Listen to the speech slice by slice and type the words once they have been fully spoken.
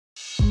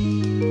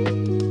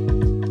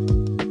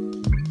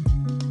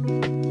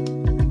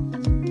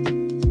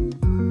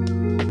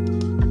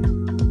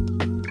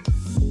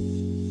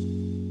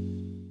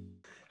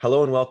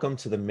Hello and welcome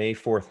to the May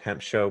 4th Hemp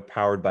Show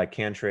powered by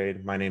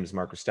CannTrade. My name is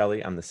Mark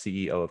Restelli. I'm the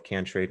CEO of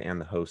CannTrade and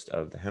the host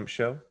of the Hemp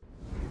Show.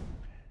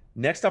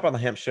 Next up on the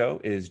Hemp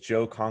Show is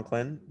Joe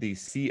Conklin, the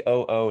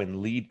COO and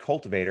lead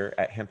cultivator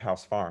at Hemp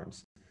House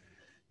Farms.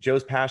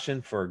 Joe's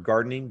passion for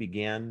gardening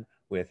began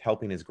with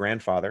helping his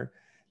grandfather.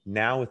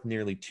 Now with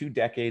nearly 2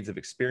 decades of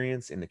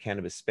experience in the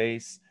cannabis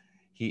space,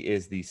 he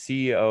is the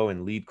CEO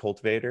and lead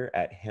cultivator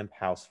at Hemp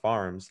House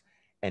Farms,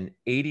 an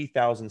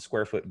 80,000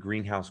 square foot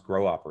greenhouse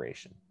grow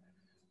operation.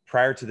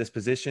 Prior to this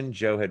position,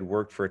 Joe had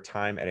worked for a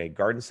time at a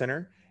garden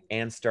center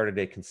and started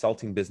a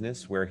consulting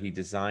business where he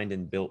designed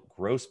and built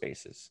grow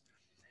spaces.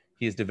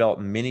 He has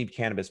developed many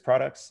cannabis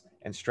products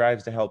and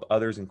strives to help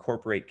others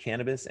incorporate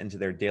cannabis into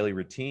their daily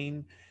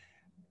routine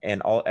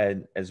and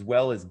as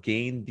well as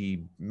gain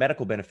the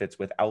medical benefits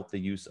without the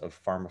use of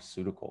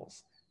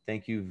pharmaceuticals.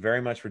 Thank you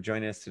very much for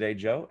joining us today,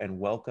 Joe, and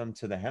welcome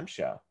to the Hemp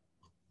Show.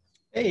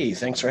 Hey,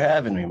 thanks for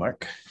having me,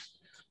 Mark.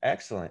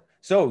 Excellent.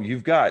 So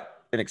you've got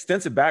an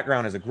extensive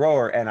background as a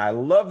grower, and I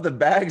love the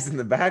bags in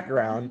the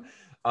background.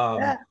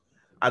 Yeah.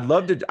 I'd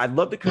love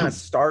to kind of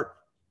start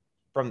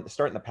in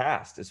the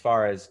past as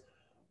far as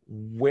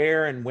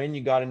where and when you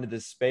got into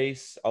this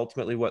space,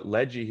 ultimately what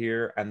led you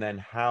here, and then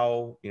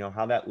how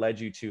that led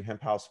you to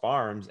Hemp House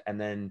Farms, and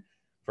then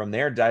from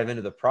there dive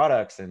into the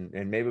products and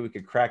maybe we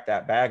could crack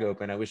that bag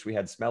open. I wish we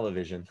had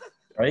smell-o-vision.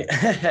 Right.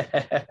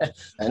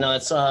 I know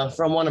it's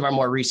from one of our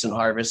more recent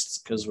harvests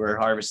because we're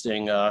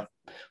harvesting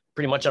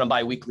pretty much on a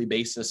bi-weekly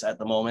basis at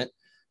the moment.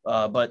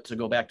 But to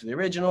go back to the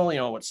original,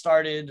 what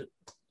started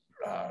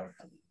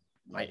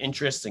my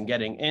interest in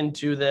getting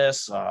into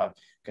this, like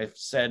I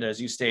said, as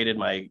you stated,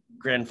 my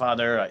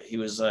grandfather, he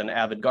was an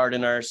avid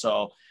gardener.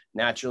 So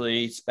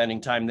naturally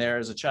spending time there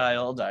as a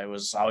child, I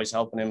was always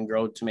helping him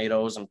grow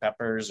tomatoes and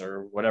peppers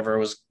or whatever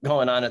was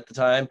going on at the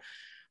time.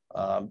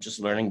 Just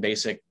learning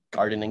basic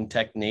gardening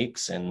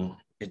techniques, and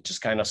it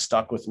just kind of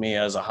stuck with me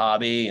as a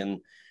hobby.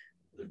 And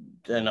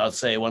then I'll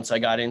say once I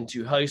got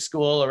into high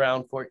school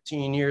around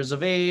 14 years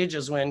of age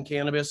is when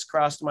cannabis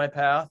crossed my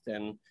path,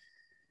 and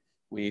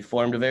we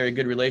formed a very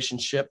good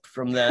relationship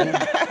from then.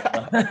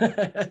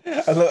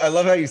 I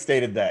love how you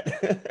stated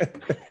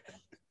that.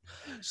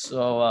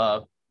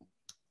 So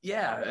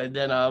and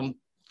then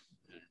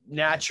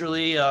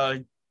naturally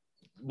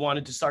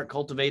wanted to start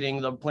cultivating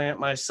the plant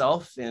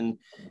myself. And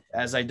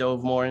as I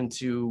dove more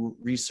into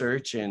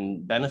research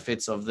and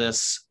benefits of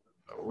this,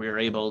 we were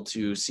able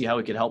to see how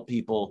we could help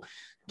people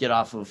get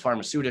off of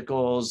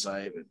pharmaceuticals.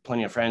 I have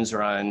plenty of friends who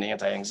are on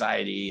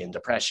anti-anxiety and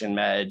depression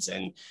meds,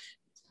 and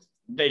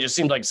they just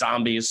seemed like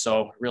zombies.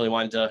 So really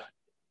wanted to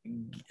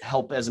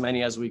help as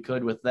many as we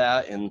could with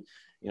that. And,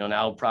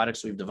 now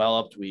products we've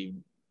developed, we,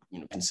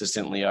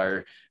 consistently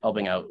are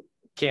helping out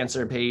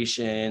cancer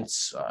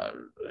patients.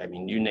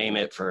 You name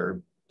it,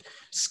 for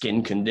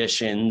skin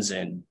conditions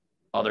and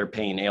other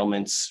pain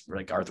ailments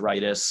like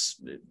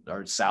arthritis,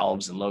 our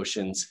salves and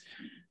lotions,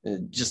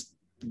 just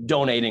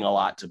donating a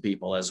lot to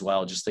people as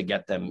well, just to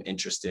get them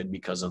interested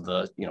because of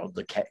the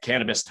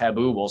cannabis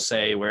taboo, we'll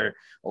say, where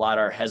a lot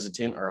are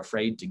hesitant or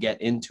afraid to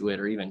get into it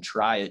or even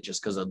try it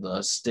just because of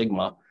the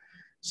stigma.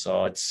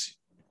 So it's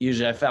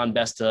usually I found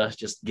best to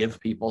just give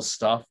people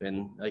stuff,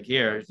 and like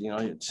here,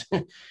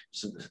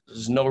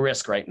 there's no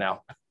risk right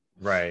now.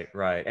 Right.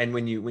 And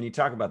when you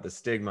talk about the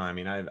stigma,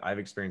 I've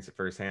experienced it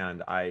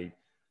firsthand.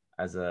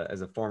 As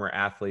a former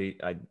athlete,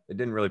 I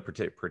didn't really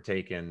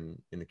partake in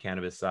the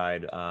cannabis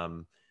side,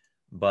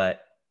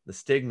 but the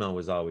stigma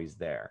was always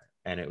there,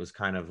 and it was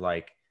kind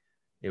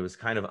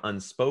of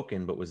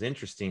unspoken. But was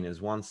interesting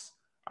is once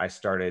I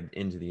started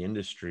into the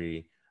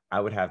industry,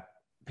 I would have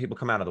people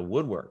come out of the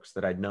woodworks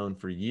that I'd known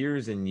for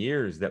years and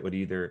years that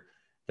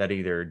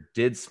either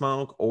did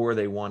smoke or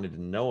they wanted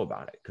to know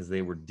about it because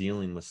they were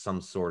dealing with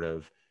some sort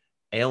of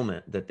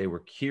ailment that they were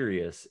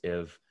curious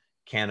if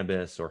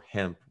cannabis or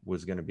hemp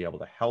was going to be able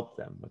to help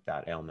them with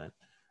that ailment.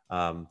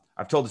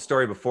 I've told the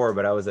story before,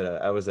 but I was at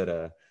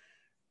a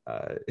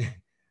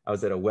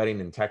wedding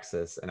in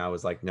Texas, and I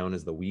was like known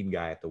as the weed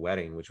guy at the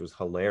wedding, which was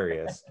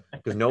hilarious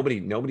because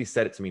nobody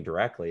said it to me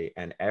directly.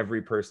 And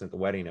every person at the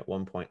wedding at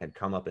one point had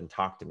come up and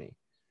talked to me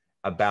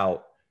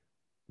about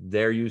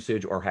their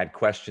usage or had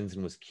questions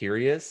and was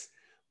curious.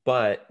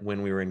 But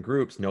when we were in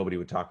groups, nobody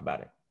would talk about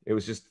it. It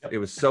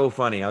was so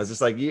funny. I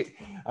was like, you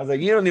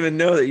don't even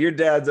know that your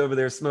dad's over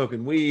there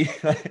smoking weed.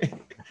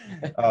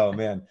 Oh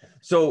man.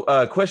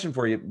 So question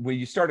for you. When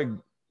you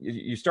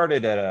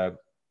started at a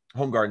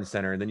home garden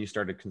center, and then you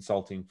started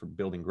consulting for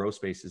building grow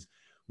spaces.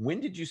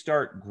 When did you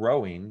start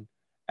growing?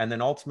 And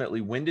then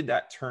ultimately, when did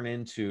that turn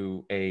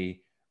into a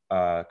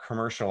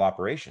commercial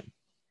operation?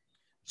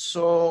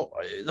 So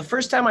the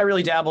first time I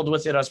really dabbled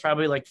with it, I was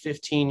probably like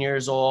 15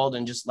 years old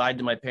and just lied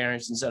to my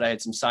parents and said I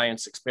had some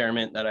science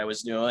experiment that I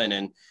was doing,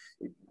 and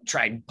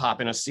tried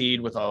popping a seed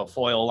with a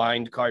foil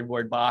lined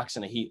cardboard box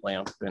and a heat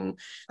lamp. And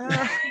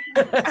I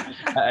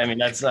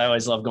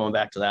always love going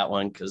back to that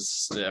one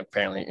because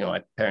apparently,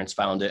 my parents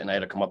found it and I had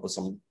to come up with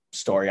some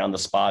story on the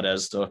spot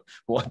as to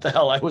what the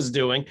hell I was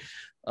doing.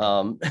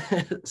 So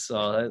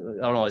that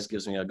always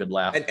gives me a good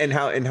laugh. And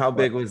how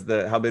big was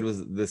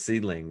the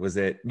seedling? Was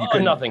it you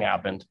couldn't? Nothing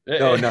happened.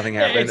 No, nothing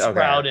happened. It Okay.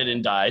 sprouted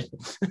and died.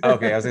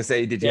 Okay, I was gonna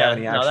say, did you have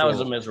any No, that was a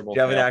actual? miserable Did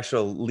you have any fail.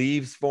 actual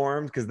leaves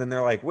formed? Because then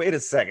they're like, wait a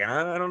second,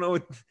 I don't know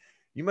what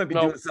you might be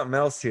doing Nope. something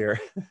else here.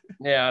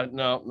 Yeah,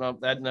 no,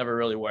 that never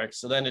really worked.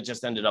 So then it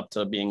just ended up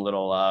to being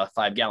little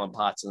 5-gallon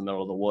pots in the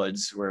middle of the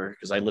woods, where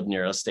because I lived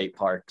near a state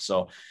park,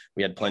 so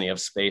we had plenty of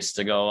space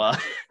to go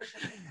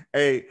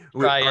Hey,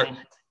 try and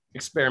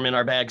experiment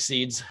our bag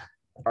seeds.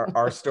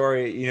 our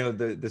story,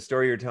 the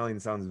story you're telling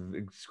sounds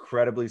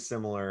incredibly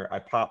similar. I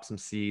popped some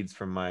seeds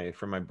from my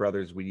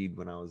brother's weed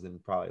when I was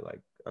probably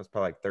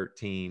like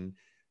 13.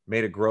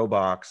 Made a grow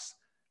box.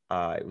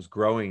 It was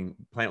growing.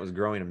 Plant was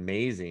growing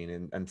amazing,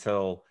 and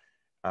until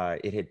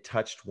it had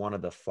touched one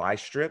of the fly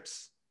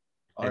strips,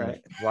 and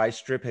the fly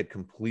strip had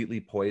completely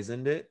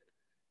poisoned it,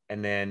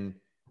 and then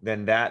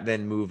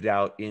moved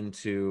out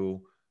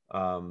into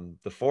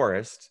the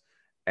forest.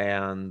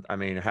 And I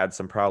mean, it had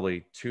some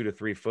probably 2 to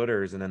 3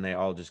 footers, and then they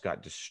all just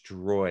got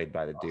destroyed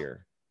by the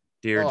deer.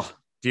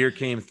 Deer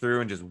came through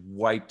and just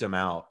wiped them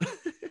out.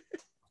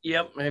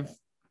 Yep, I've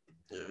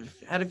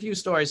had a few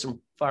stories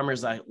from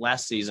farmers that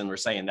last season were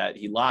saying that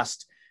he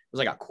lost, it was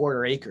like a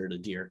 1/4 acre to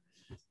deer,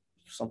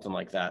 something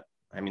like that.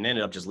 I mean, they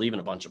ended up just leaving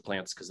a bunch of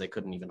plants because they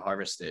couldn't even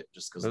harvest it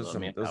just because those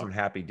are some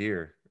happy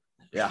deer.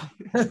 Yeah.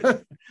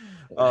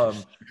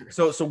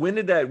 So when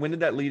did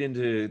that lead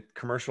into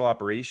commercial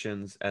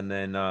operations? And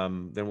then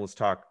let's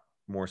talk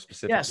more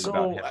specifically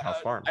about Hemp House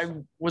Farms. I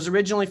was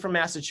originally from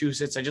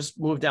Massachusetts. I just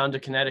moved down to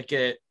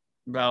Connecticut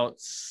about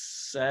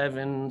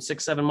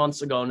 6-7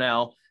 months ago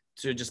now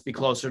to just be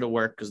closer to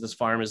work because this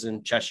farm is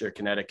in Cheshire,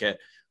 Connecticut.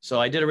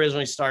 So I did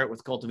originally start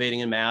with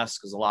cultivating in Mass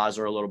because the laws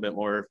are a little bit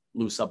more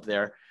loose up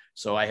there.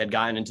 So I had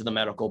gotten into the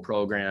medical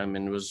program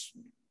and was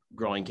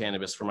growing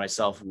cannabis for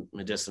myself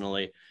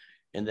medicinally.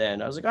 And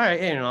then I was like, all right,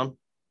 hey, I'm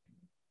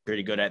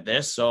pretty good at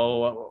this.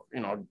 So,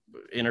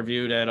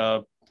 interviewed at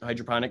a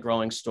hydroponic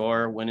growing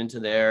store, went into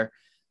there,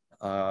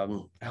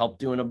 help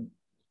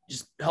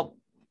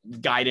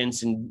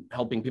guidance and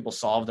helping people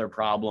solve their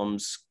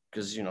problems.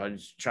 Cause,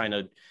 just trying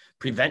to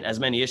prevent as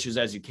many issues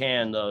as you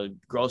can. The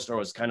grow store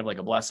was kind of like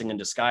a blessing in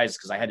disguise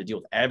because I had to deal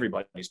with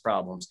everybody's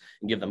problems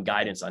and give them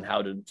guidance on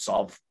how to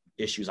solve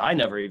issues I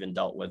never even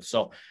dealt with.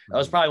 So that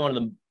was probably one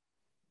of the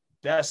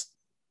best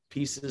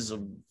pieces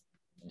of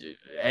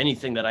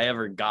anything that I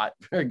ever got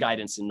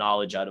guidance and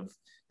knowledge out of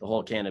the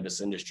whole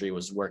cannabis industry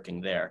was working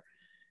there.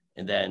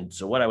 And then,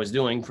 so what I was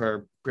doing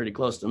for pretty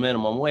close to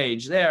minimum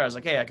wage there, I was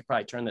like, hey, I could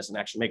probably turn this and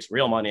actually make some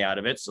real money out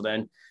of it. So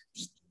then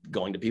just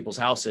going to people's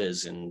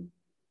houses and,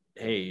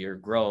 hey, your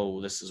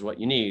grow, this is what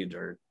you need,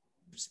 or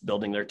just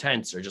building their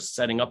tents or just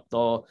setting up the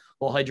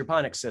whole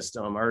hydroponic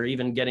system, or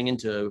even getting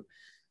into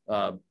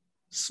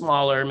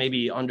smaller,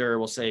 maybe under,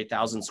 we'll say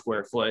 1,000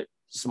 square foot,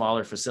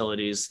 smaller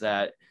facilities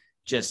that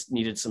just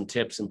needed some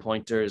tips and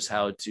pointers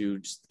how to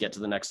just get to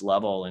the next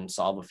level and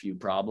solve a few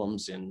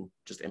problems and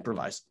just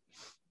improvise.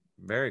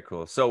 Very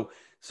cool. So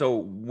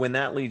when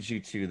that leads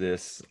you to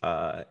this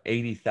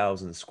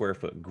 80,000 square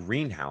foot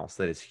greenhouse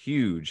that is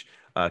huge,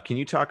 can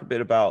you talk a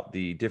bit about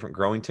the different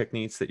growing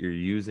techniques that you're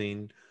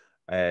using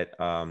at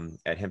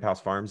Hemp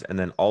House Farms, and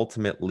then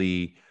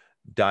ultimately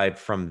dive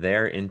from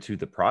there into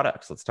the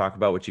products? Let's talk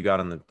about what you got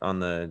on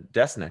the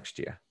desk next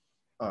year.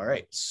 All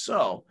right.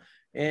 So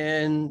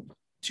in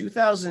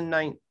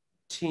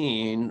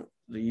 2019,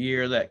 the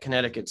year that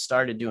Connecticut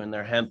started doing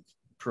their hemp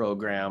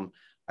program,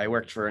 I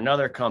worked for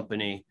another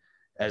company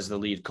as the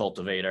lead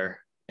cultivator.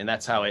 And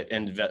that's how it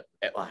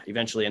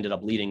eventually ended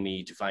up leading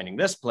me to finding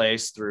this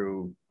place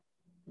through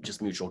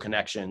just mutual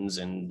connections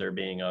and there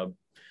being a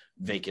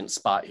vacant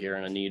spot here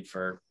and a need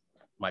for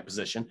my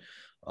position.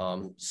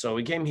 So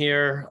we came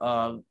here.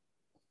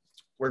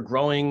 We're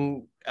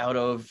growing out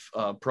of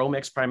Pro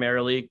Mix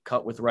primarily,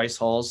 cut with rice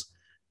hulls,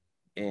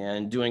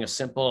 and doing a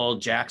simple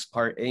Jax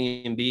part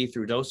A and B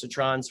through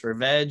dosatrons for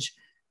veg.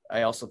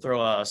 I also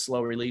throw a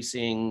slow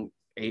releasing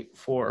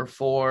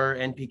 844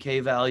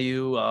 NPK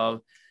value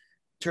of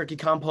turkey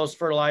compost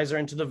fertilizer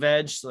into the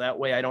veg. So that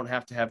way I don't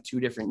have to have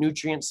 2 different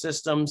nutrient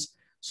systems.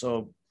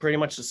 So pretty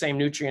much the same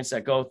nutrients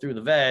that go through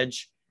the veg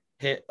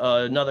hit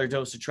another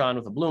dosatron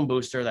with a bloom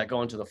booster that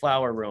go into the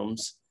flower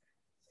rooms.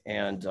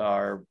 And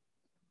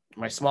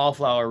my small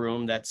flower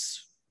room,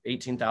 that's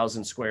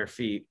 18,000 square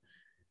feet.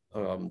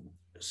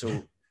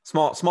 So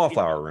small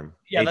flower room.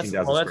 Yeah, that's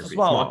a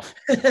small one.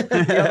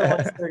 The other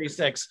one's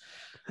 36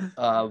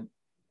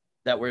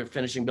 that we're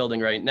finishing building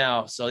right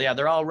now. So yeah,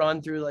 they're all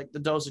run through like the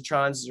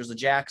dosatrons. There's a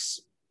Jax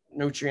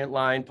nutrient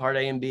line, part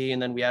A and B,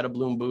 and then we add a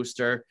bloom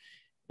booster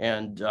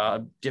and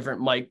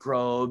different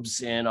microbes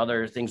and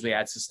other things we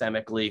add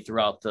systemically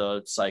throughout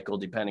the cycle,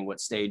 depending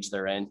what stage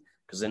they're in.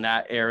 Because in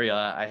that area,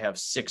 I have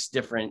 6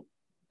 different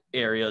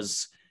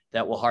areas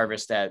that will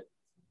harvest at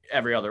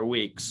every other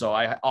week. So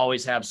I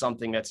always have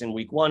something that's in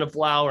week 1 of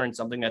flower and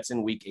something that's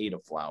in week 8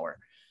 of flower.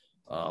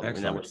 And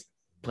then we're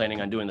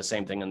planning on doing the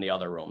same thing in the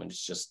other room, and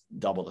it's just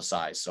double the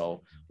size.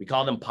 So we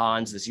call them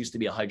ponds. This used to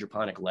be a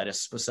hydroponic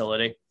lettuce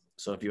facility.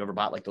 So if you ever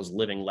bought like those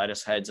living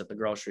lettuce heads at the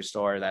grocery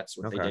store, that's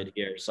what they did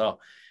here. So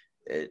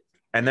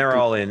and they're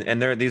all in,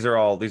 and these are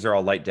all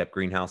light depth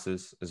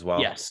greenhouses as well.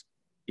 Yes.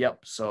 Yep.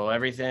 So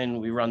everything,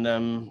 we run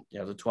them,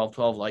 the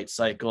 12-12 light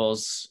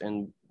cycles,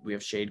 and we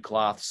have shade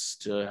cloths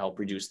to help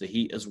reduce the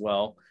heat as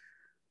well.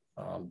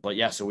 But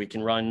yeah, so we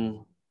can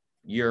run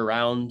year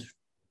round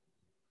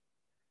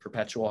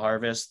perpetual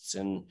harvests.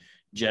 And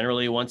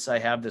generally, once I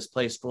have this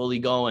place fully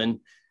going,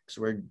 because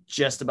we're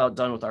just about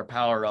done with our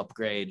power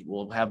upgrade,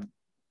 we'll have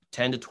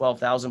 10 to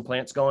 12,000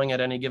 plants going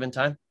at any given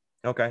time.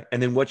 Okay.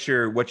 And then what's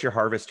your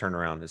harvest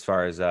turnaround as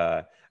far as,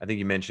 I think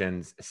you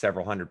mentioned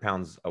several hundred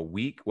pounds a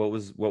week. What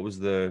was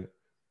the?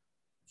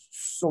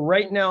 So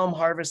right now I'm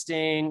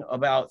harvesting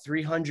about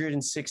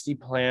 360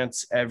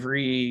 plants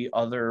every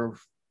other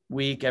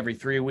week, every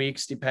 3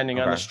 weeks, depending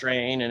on the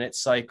strain and its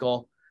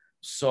cycle.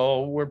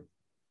 So we're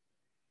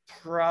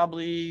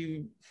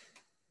probably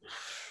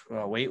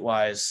weight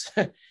wise,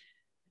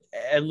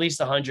 at least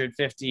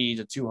 150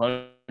 to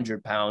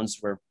 200 pounds.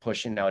 We're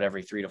pushing out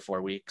every 3 to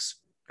 4 weeks.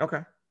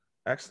 Okay.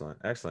 Excellent.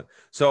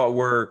 So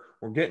we're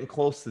getting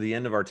close to the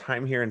end of our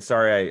time here, and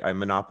sorry I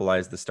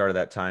monopolized the start of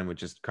that time,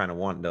 which is kind of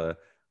wanting to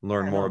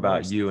learn more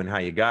about you and how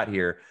you got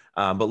here.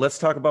 But let's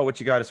talk about what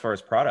you got as far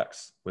as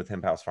products with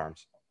Hemp House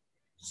Farms.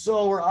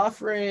 So we're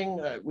offering,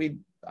 we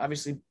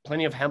obviously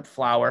plenty of hemp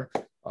flower.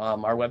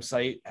 Our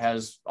website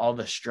has all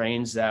the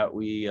strains that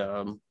we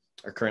are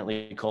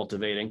currently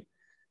cultivating.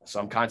 So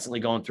I'm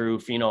constantly going through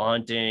pheno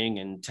hunting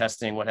and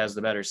testing what has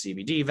the better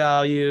CBD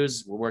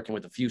values. We're working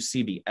with a few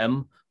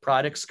CBM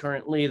products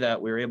currently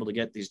that we were able to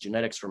get these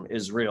genetics from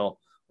Israel.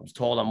 I was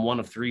told I'm one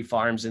of 3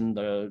 farms in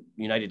the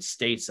United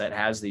States that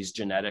has these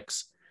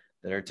genetics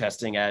that are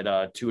testing at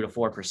 2 to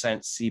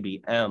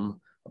 4% CBM,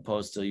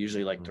 opposed to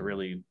usually like the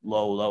really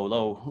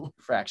low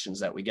fractions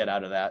that we get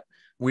out of that.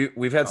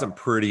 We've had some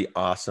pretty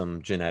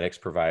awesome genetics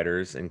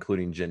providers,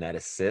 including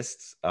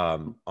geneticists,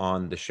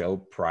 on the show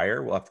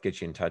prior. We'll have to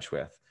get you in touch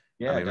with.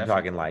 Yeah, I mean,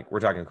 we're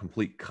talking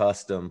complete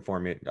custom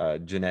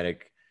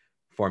genetic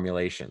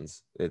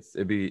formulations.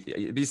 It'd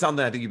be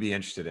something I think you'd be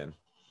interested in.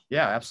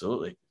 Yeah,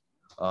 absolutely.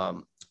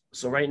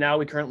 So right now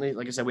we currently,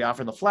 like I said, we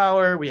offer the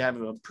flower. We have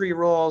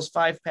pre-rolls,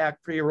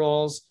 5-pack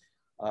pre-rolls,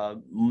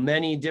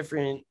 many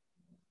different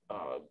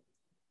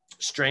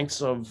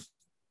strengths of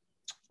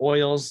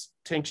oils,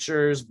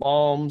 tinctures,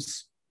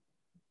 balms.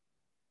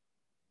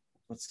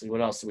 Let's see,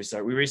 what else did we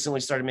start? We recently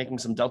started making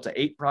some Delta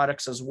 8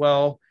 products as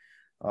well.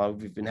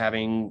 We've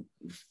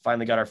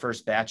finally got our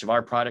first batch of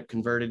our product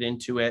converted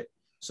into it.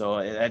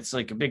 So that's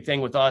like a big thing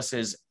with us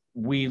is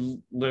we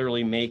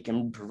literally make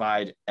and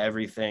provide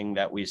everything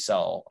that we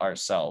sell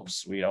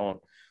ourselves. We don't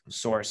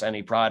source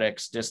any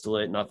products,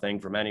 distillate, nothing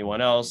from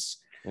anyone else.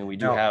 And we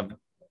do have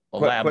a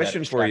lab.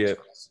 Question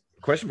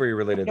for you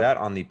related to that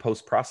on the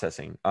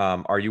post-processing.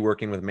 Are you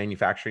working with a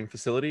manufacturing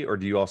facility, or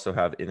do you also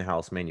have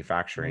in-house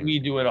manufacturing? We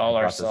do it all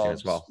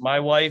ourselves. As well. My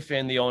wife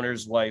and the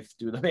owner's wife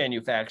do the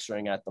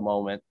manufacturing at the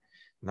moment.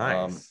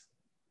 Nice.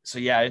 So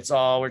yeah,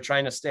 we're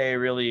trying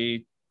to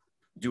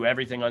do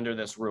everything under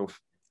this roof.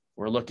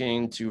 We're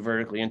looking to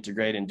vertically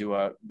integrate and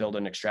build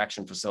an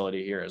extraction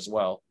facility here as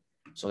well,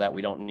 so that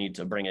we don't need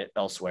to bring it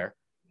elsewhere,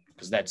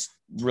 because that's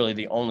really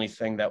the only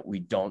thing that we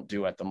don't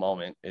do at the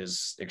moment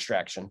is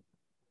extraction.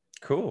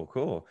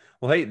 Cool.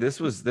 Well, hey, this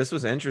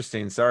was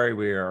interesting.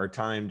 Sorry, our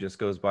time just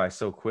goes by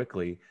so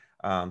quickly.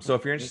 So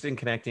if you're interested in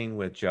connecting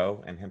with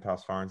Joe and Hemp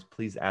House Farms,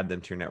 please add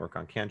them to your network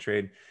on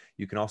CannTrade.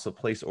 You can also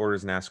place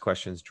orders and ask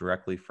questions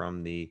directly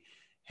from the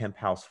Hemp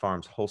House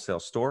Farms wholesale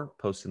store,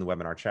 post in the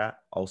webinar chat,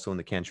 also in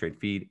the CannTrade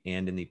feed,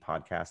 and in the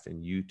podcast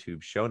and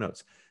YouTube show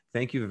notes.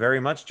 Thank you very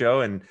much,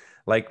 Joe. And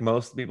like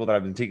most people that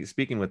I've been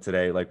speaking with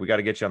today, like we got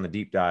to get you on the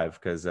deep dive,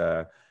 because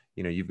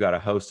you've got a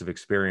host of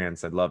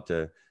experience. I'd love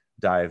to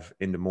dive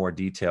into more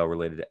detail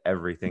related to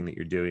everything that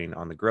you're doing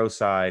on the grow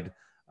side,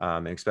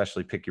 and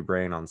especially pick your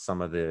brain on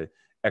some of the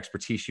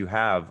expertise you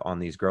have on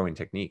these growing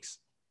techniques.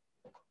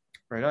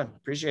 Right on.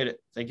 Appreciate it.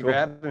 Thank you for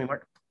having me,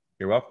 Mark.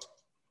 You're welcome.